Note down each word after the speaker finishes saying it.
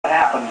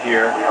happened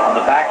here on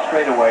the back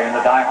straightaway in the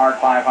DieHard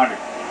 500.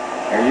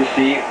 There you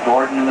see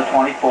Gordon in the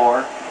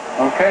 24.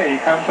 Okay, he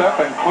comes up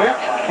and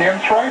clips Ken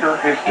Schrader,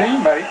 his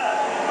teammate,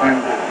 and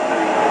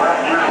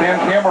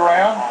sends him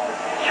around.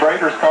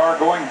 Schrader's car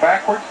going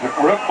backwards, the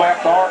roof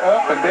flaps are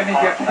up, and then he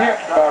gets hit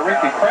by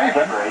Ricky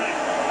Craven,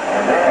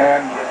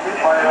 and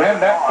then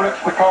that flips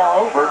the car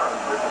over.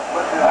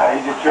 He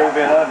just drove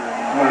in under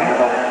him.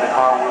 The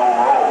car will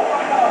roll.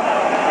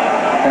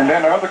 And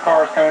then the other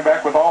cars coming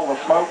back with all the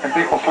smoke and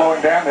people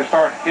slowing down, they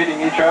start hitting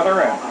each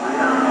other, and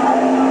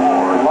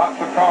lots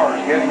of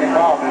cars getting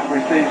involved as we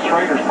see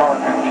Schrader's car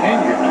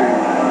continue to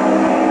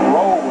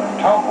roll and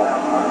tumble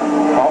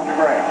off the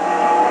grass.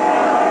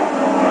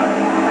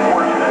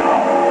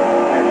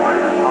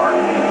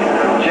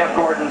 Jeff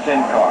Gordon's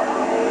in car.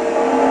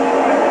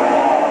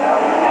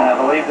 And I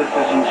believe this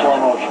is in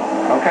slow motion.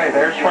 Okay,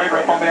 there's Schrader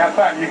up on the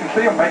outside. You can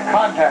see him make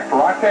contact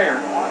right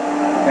there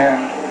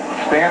and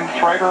spin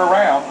Schrader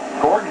around.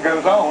 Gordon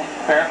goes on,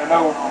 apparently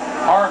no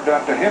harm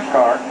done to his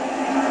car.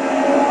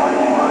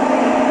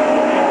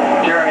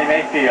 Jeremy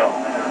Mayfield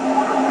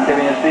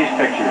giving us these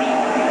pictures.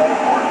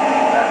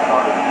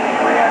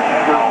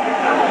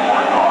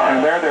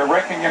 And there they're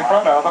wrecking in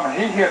front of him, and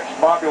he hits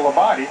Bobby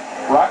Labonte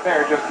right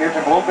there, just gives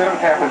him a little bit of a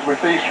tap as we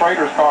see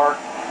Schrader's car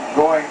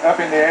going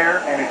up in the air,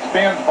 and it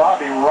spins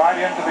Bobby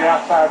right into the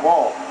outside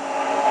wall.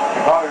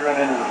 And Bobby ran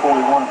into the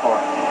 41 car.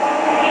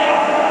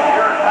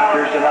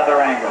 Here's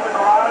another angle.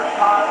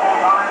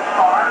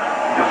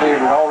 You can see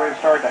it had already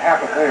started to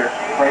happen there.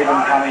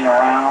 Craven coming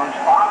around.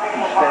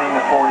 He's spinning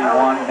the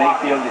 41.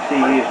 Mayfield, you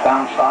see, he has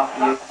bounced off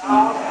the 18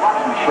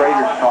 from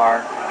Schrader's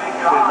car.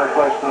 There's no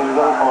place to lose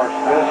other cars.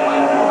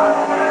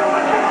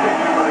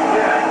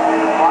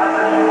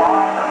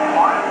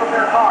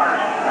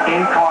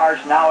 In cars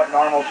now at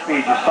normal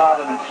speed. You saw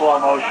them in slow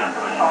motion.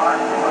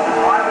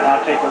 Now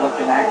take a look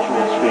in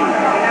actual speed.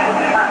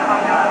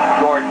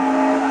 Gordon.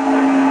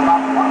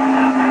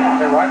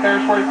 So right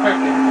there's where he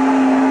clipped him.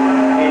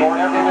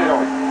 Gordon never did.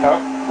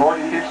 Nope,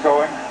 Gordon keeps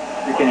going.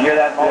 You can hear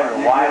that motor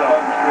wide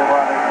open.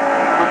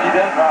 But he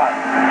does not.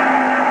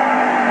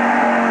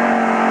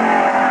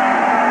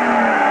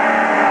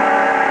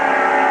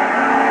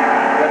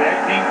 The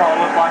 18 car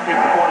looks like it's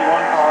the 41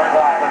 car.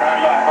 The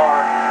 98 car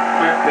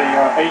clipped the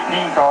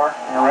 18 car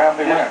and around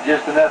the went.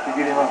 Just enough to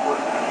get him up.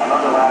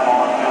 Another lap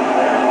on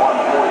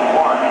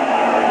 141.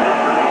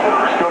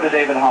 Let's go to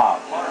David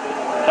Hobbs.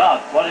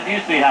 Todd, what did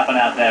you see happen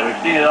out there? We've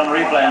seen it on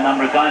replay a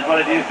number of times. What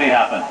did you see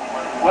happen?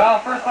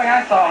 Well, first thing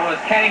I saw was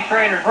Kenny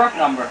Schrader's roof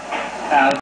number.